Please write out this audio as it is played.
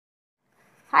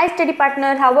Hi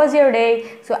StuDyParTner, how was your day?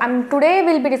 So today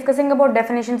we'll be discussing about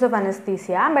definitions of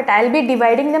anesthesia, but I'll be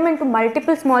dividing them into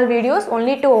multiple small videos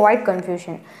only to avoid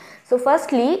confusion. So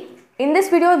firstly, in this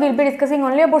video we'll be discussing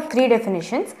only about three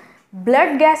definitions: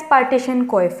 blood gas partition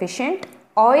coefficient,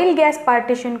 oil gas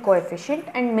partition coefficient,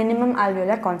 and minimum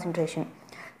alveolar concentration.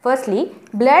 Firstly,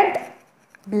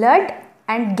 blood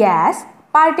and gas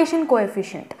partition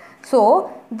coefficient. So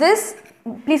this,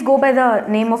 please go by the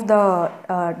name of the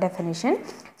definition.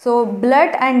 So blood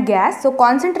and gas, so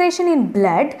concentration in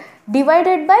blood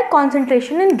divided by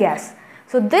concentration in gas.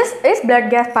 So this is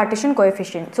blood gas partition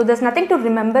coefficient. So there's nothing to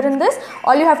remember in this.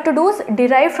 All you have to do is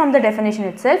derive from the definition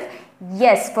itself.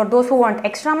 Yes, for those who want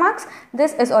extra marks,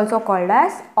 this is also called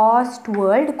as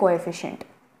Ostwald coefficient.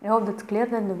 I hope that's clear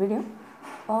in the video.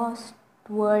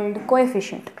 Ostwald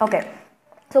coefficient. Okay.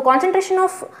 So concentration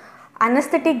of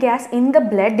anesthetic gas in the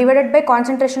blood divided by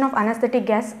concentration of anesthetic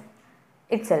gas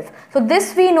itself. So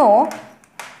this we know.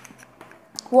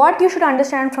 What you should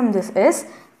understand from this is,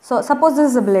 so suppose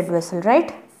this is a blood vessel,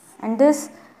 right, and this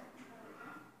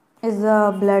is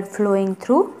the blood flowing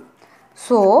through.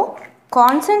 So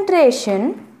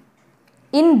concentration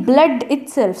in blood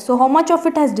itself, so how much of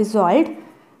it has dissolved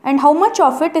and how much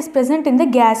of it is present in the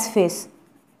gas phase.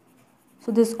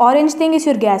 So this orange thing is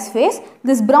your gas phase,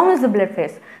 this brown is the blood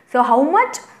phase. So how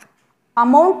much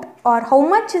amount, or how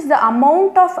much is the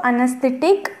amount of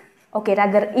anesthetic, okay,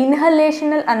 rather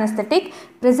inhalational anesthetic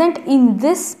present in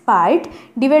this part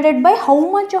divided by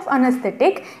how much of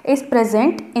anesthetic is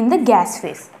present in the gas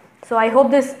phase. So I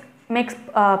hope this makes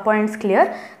points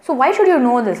clear. So why should you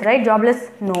know this, right? Jobless?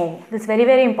 No, this is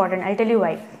very important. I'll tell you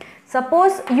why.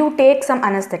 Suppose you take some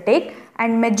anesthetic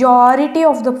and majority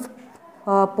of the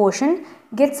portion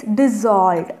gets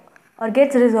dissolved or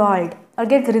gets resolved or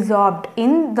gets resorbed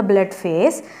in the blood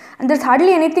phase, and there's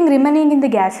hardly anything remaining in the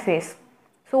gas phase.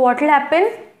 So what will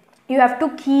happen? You have to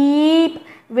keep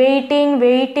waiting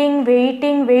till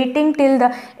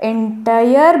the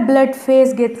entire blood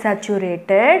phase gets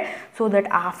saturated, so that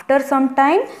after some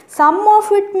time some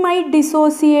of it might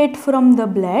dissociate from the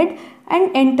blood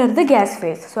and enter the gas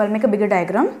phase. So I'll make a bigger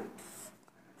diagram.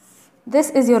 This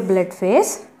is your blood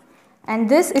phase and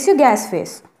this is your gas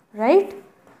phase, right?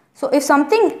 So if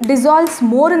something dissolves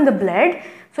more in the blood,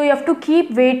 so you have to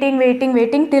keep waiting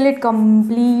till it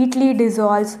completely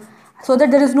dissolves, so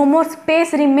that there is no more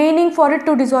space remaining for it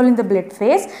to dissolve in the blood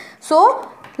phase.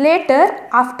 So later,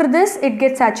 after this it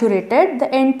gets saturated, the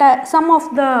entire some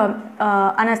of the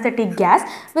anesthetic gas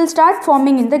will start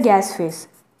forming in the gas phase.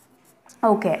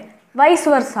 Okay. Vice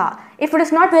versa, if it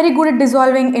is not very good at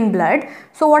dissolving in blood,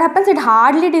 so what happens? It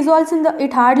hardly dissolves in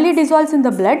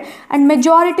the blood, and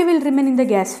majority will remain in the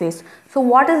gas phase. So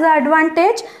what is the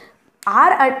advantage?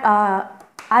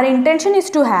 Our intention is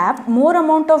to have more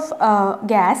amount of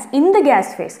gas in the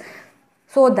gas phase,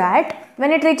 so that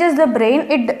when it reaches the brain,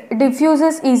 it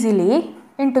diffuses easily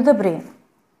into the brain.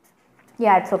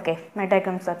 Yeah, it's okay. My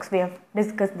diagram sucks. We have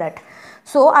discussed that.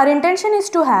 So our intention is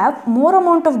to have more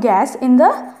amount of gas in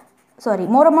the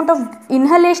more amount of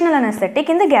inhalational anesthetic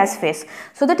in the gas phase,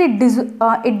 so that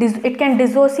it can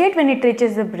dissociate when it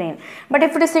reaches the brain. But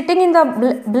if it is sitting in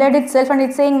the blood itself and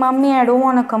it's saying, "Mommy, I don't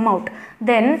want to come out,"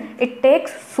 then it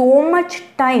takes so much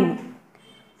time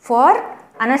for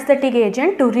anesthetic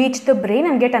agent to reach the brain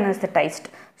and get anesthetized.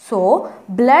 So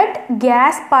blood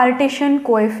gas partition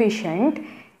coefficient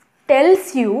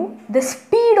tells you the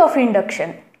speed of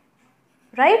induction,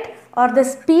 right, or the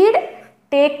speed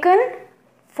taken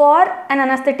for an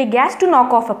anesthetic gas to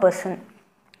knock off a person.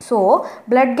 So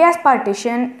blood gas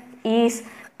partition is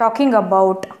talking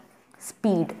about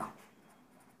speed.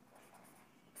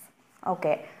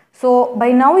 Okay, so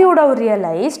by now you would have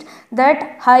realized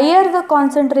that higher the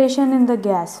concentration in the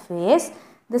gas phase,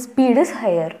 the speed is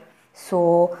higher.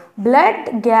 So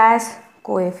blood gas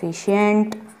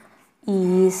coefficient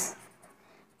is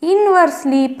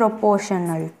inversely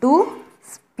proportional to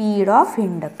speed of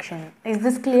induction. Is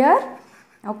this clear?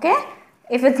 Okay,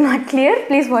 if it's not clear,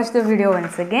 please watch the video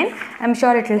once again. I'm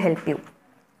sure it will help you.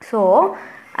 So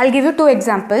I'll give you two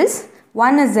examples.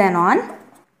 One is xenon.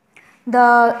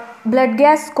 The blood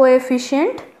gas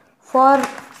coefficient for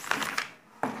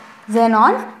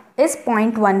xenon is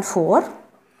 0.14.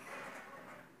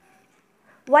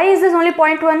 Why is this only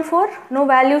 0.14? No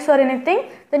values or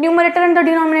anything. The numerator and the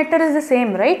denominator is the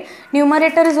same, right?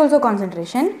 Numerator is also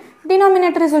concentration,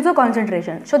 denominator is also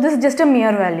concentration. So this is just a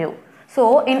mere value.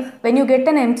 So when you get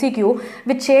an MCQ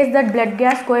which says that blood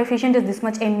gas coefficient is this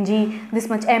much mg, this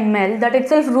much ml, that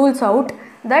itself rules out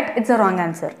that it's a wrong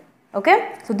answer.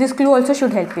 Okay, so this clue also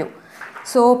should help you.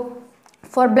 So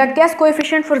for blood gas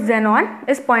coefficient for xenon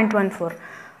is 0.14.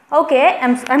 Okay,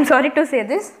 I'm sorry to say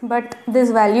this, but this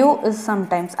value is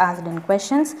sometimes asked in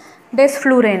questions.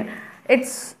 Desflurane,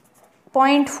 it's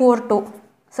 0.42,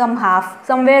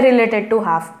 somewhere related to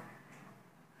half.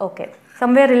 Okay,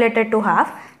 somewhere related to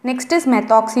half. Next is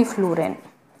methoxyflurane.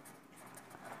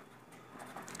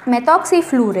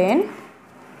 Methoxyflurane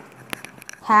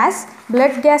has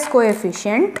blood gas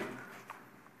coefficient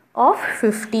of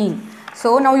 15.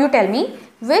 So now you tell me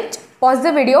pause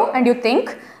the video and you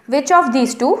think which of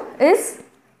these two is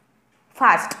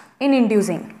fast in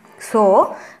inducing.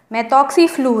 So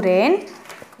methoxyflurane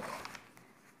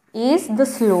is the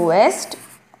slowest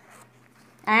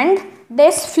and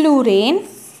desflurane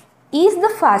is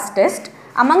the fastest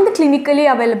among the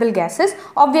clinically available gases.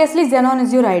 Obviously xenon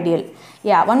is your ideal.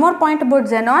 Yeah, one more point about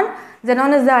xenon.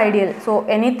 Xenon is the ideal. So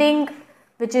anything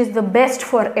which is the best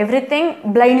for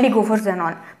everything, blindly go for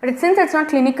xenon. But since it's not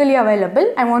clinically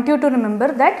available, I want you to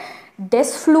remember that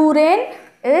desflurane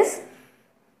is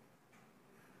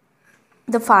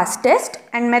the fastest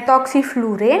and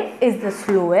methoxyflurane is the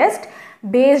slowest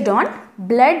based on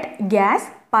blood gas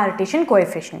partition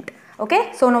coefficient.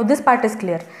 Okay, so now this part is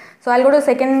clear. So I'll go to the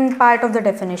second part of the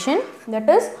definition, that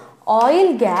is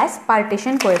oil gas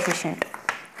partition coefficient.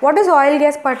 What is oil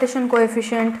gas partition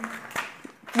coefficient?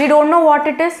 We don't know what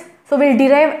it is, so we'll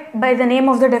derive by the name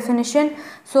of the definition.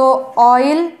 So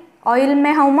oil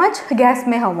mein how much, gas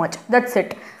mein how much, that's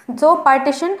it. So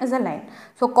partition is a line.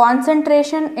 So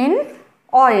concentration in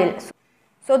oil.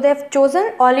 So they have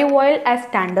chosen olive oil as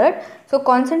standard. So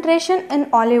concentration in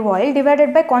olive oil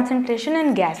divided by concentration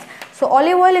in gas. So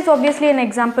olive oil is obviously an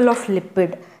example of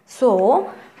lipid.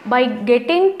 So by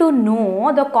getting to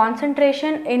know the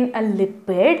concentration in a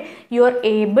lipid, you are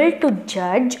able to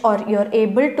judge or you are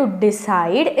able to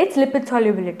decide its lipid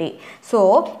solubility.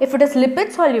 So if it is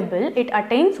lipid soluble, it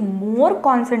attains more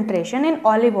concentration in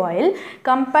olive oil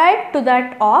compared to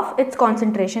that of its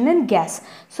concentration in gas.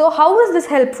 So how is this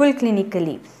helpful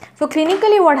clinically? So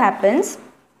clinically what happens,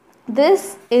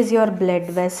 this is your blood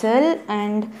vessel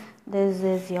and this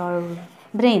is your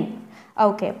brain.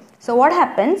 Okay, so what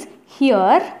happens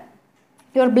here,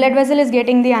 your blood vessel is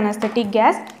getting the anesthetic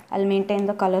gas. I'll maintain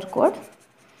the color code.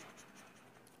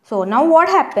 So now what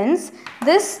happens,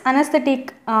 this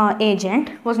anesthetic agent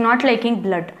was not liking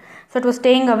blood. So it was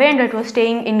staying away and it was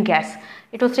staying in gas.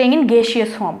 It was staying in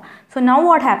gaseous form. So now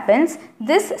what happens,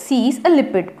 this sees a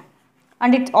lipid.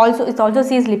 And it also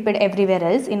sees lipid everywhere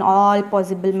else in all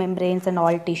possible membranes and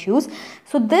all tissues.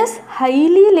 So this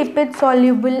highly lipid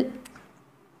soluble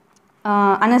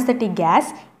anesthetic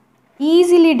gas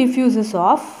easily diffuses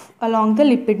off along the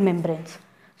lipid membranes.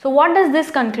 So what does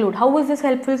this conclude? How is this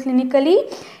helpful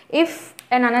clinically? If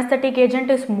an anesthetic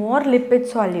agent is more lipid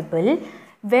soluble,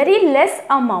 very less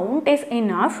amount is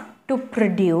enough to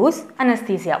produce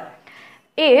anesthesia.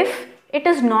 If it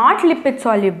is not lipid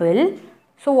soluble,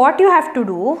 so what you have to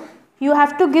do, you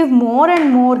have to give more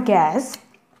and more gas.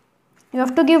 You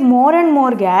have to give more and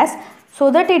more gas so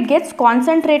that it gets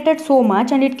concentrated so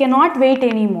much and it cannot wait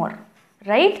anymore,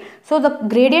 right? So the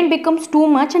gradient becomes too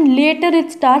much and later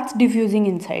it starts diffusing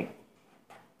inside.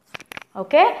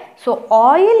 Okay, so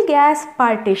oil gas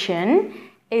partition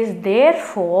is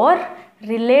therefore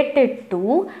related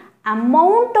to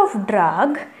amount of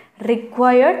drug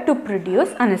required to produce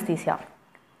anesthesia.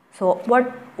 So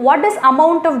what does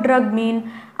amount of drug mean?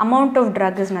 Amount of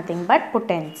drug is nothing but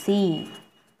potency.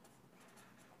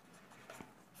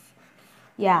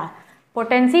 Yeah,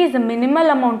 potency is the minimal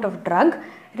amount of drug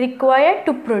required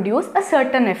to produce a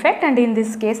certain effect, and in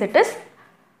this case it is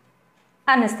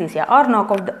anesthesia or knock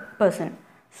out the person.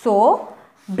 So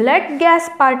blood gas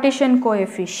partition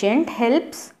coefficient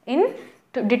helps in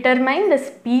to determine the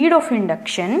speed of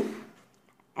induction,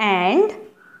 and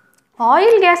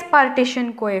oil gas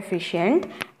partition coefficient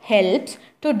helps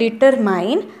to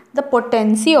determine the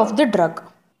potency of the drug.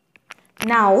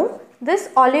 Now this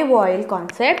olive oil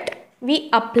concept,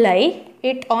 we apply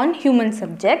it on human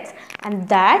subjects, and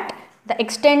that the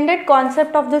extended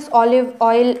concept of this olive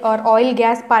oil or oil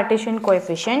gas partition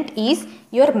coefficient is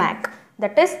your MAC,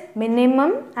 that is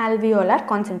minimum alveolar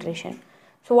concentration.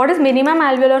 So what is minimum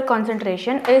alveolar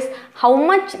concentration is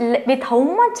with how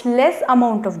much less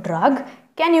amount of drug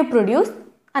can you produce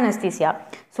anesthesia.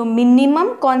 So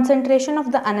minimum concentration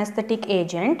of the anesthetic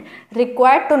agent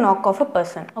required to knock off a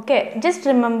person. Okay, just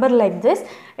remember like this,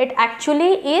 it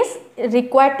actually is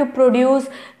required to produce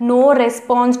no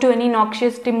response to any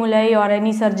noxious stimuli or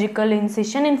any surgical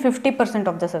incision in 50%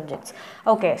 of the subjects.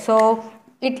 Okay, so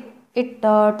it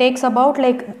takes about,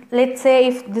 like, let's say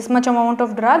if this much amount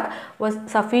of drug was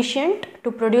sufficient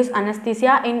to produce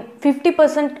anesthesia in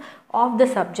 50% of the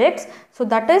subjects. So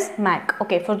that is MAC.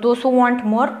 Okay, for those who want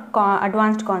more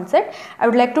advanced concept, I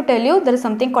would like to tell you there is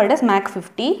something called as MAC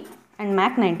 50 and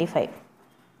MAC 95.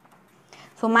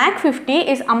 So MAC 50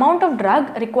 is amount of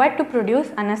drug required to produce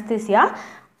anesthesia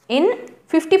in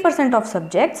 50% of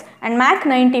subjects, and MAC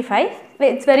 95,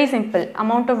 it's very simple,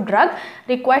 amount of drug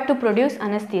required to produce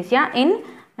anesthesia in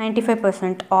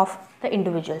 95% of the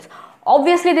individuals.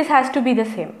 Obviously this has to be the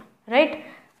same, right?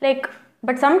 Like,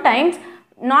 but sometimes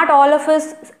not all of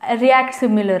us react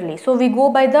similarly, so we go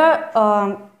by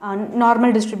the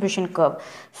normal distribution curve.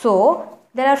 So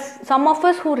there are some of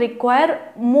us who require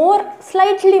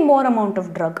slightly more amount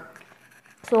of drug.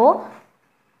 So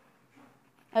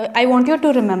I want you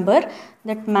to remember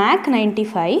that MAC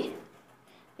 95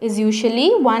 is usually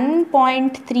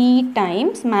 1.3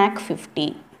 times MAC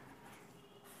 50.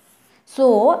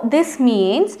 So this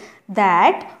means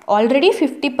that already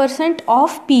 50%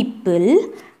 of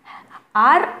people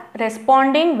are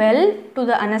responding well to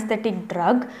the anesthetic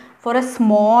drug for a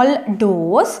small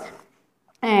dose,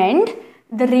 and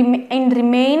in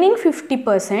remaining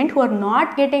 50% who are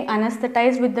not getting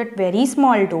anesthetized with that very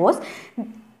small dose,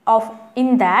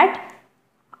 in that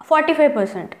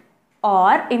 45%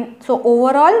 so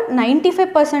overall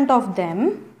 95% of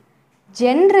them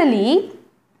generally.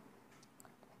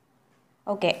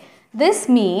 Okay, this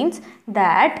means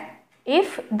that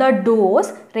if the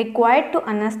dose required to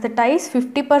anesthetize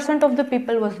 50% of the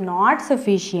people was not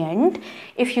sufficient,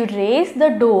 if you raise the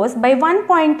dose by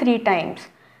 1.3 times,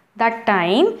 that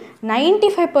time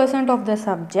 95% of the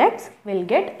subjects will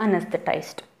get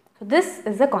anesthetized. So this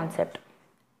is the concept.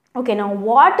 Okay, now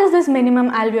what is this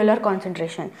minimum alveolar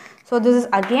concentration? So this is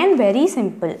again very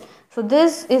simple. So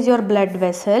this is your blood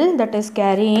vessel that is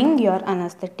carrying your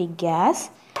anesthetic gas,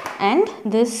 and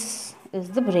this is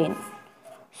the brain.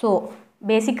 So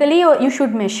basically you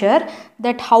should measure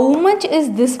that how much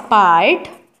is this part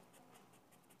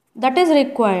that is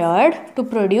required to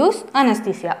produce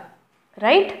anesthesia,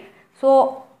 right?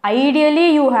 So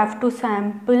ideally you have to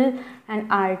sample an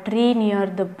artery near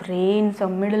the brain,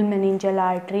 some middle meningeal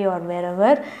artery or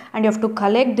wherever, and you have to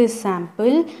collect this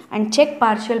sample and check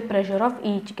partial pressure of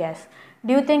each gas.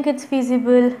 Do you think it's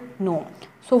feasible? No.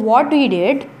 So what we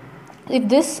did, if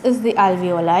this is the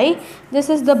alveoli, this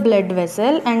is the blood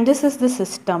vessel, and this is the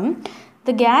system,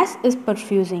 the gas is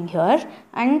perfusing here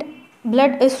and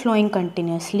blood is flowing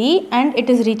continuously and it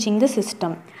is reaching the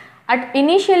system. At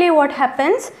initially what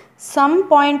happens, some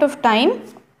point of time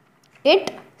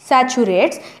it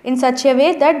saturates in such a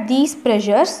way that these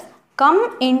pressures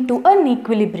come into an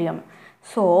equilibrium.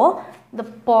 So the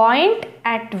point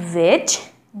at which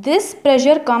this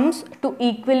pressure comes to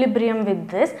equilibrium with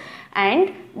this,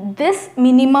 and this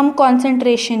minimum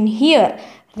concentration here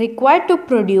required to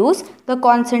produce the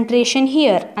concentration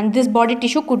here, and this body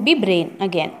tissue could be brain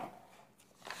again.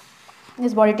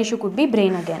 This body tissue could be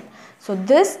brain again. So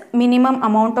this minimum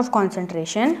amount of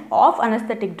concentration of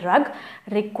anesthetic drug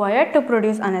required to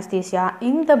produce anesthesia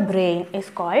in the brain is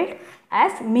called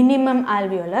as minimum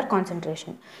alveolar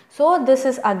concentration. So this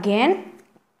is again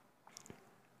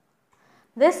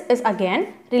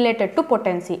related to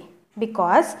potency,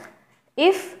 because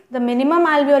if the minimum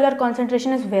alveolar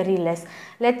concentration is very less,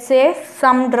 let's say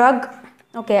some drug,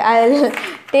 okay, I'll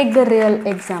take the real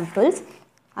examples.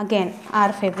 Again,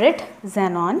 our favorite,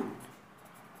 xenon.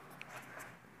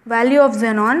 Value of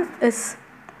xenon is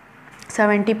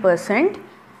 70%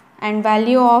 and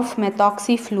value of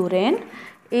methoxyfluorine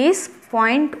is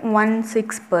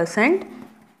 0.16%,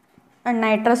 and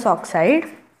nitrous oxide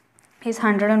is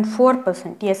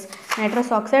 104%. Yes,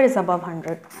 nitrous oxide is above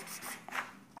 100.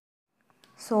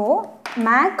 So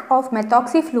MAC of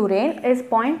methoxyfluorine is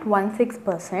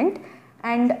 0.16%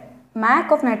 and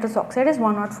MAC of nitrous oxide is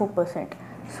 104%.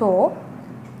 So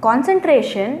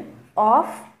concentration of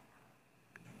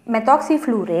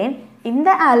methoxyfluorine in the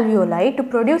alveoli to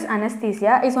produce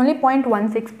anesthesia is only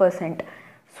 0.16%.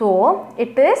 So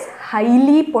it is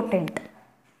highly potent.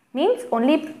 Means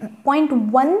only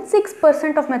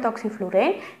 0.16% of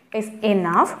methoxyfluorine is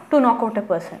enough to knock out a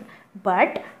person.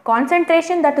 But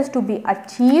concentration that is to be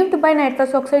achieved by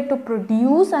nitrous oxide to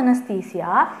produce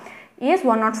anesthesia is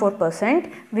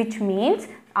 104%, which means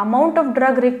amount of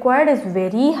drug required is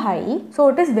very high, so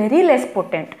it is very less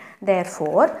potent.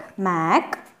 Therefore,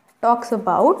 MAC talks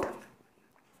about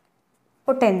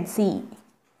potency,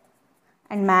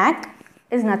 and MAC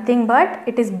is nothing but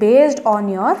it is based on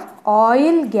your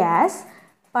oil gas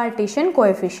partition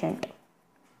coefficient.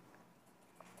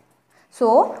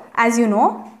 So as you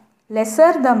know,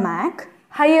 lesser the MAC,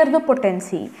 higher the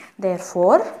potency.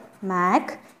 Therefore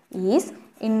MAC is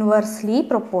inversely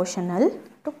proportional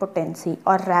to potency,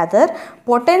 or rather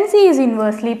potency is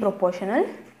inversely proportional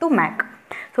to MAC.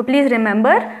 So please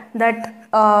remember that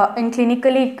in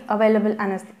clinically available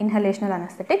inhalational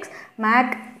anesthetics,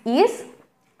 MAC is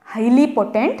highly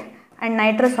potent and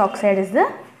nitrous oxide is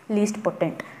the least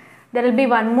potent. There will be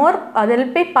one more, there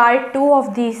will be part 2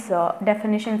 of these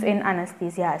definitions in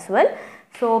anesthesia as well.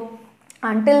 So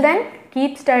until then,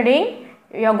 keep studying.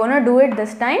 You are going to do it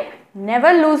this time.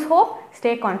 Never lose hope.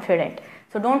 Stay confident.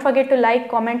 So don't forget to like,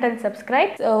 comment and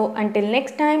subscribe. So until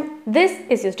next time, this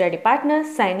is your study partner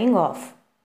signing off.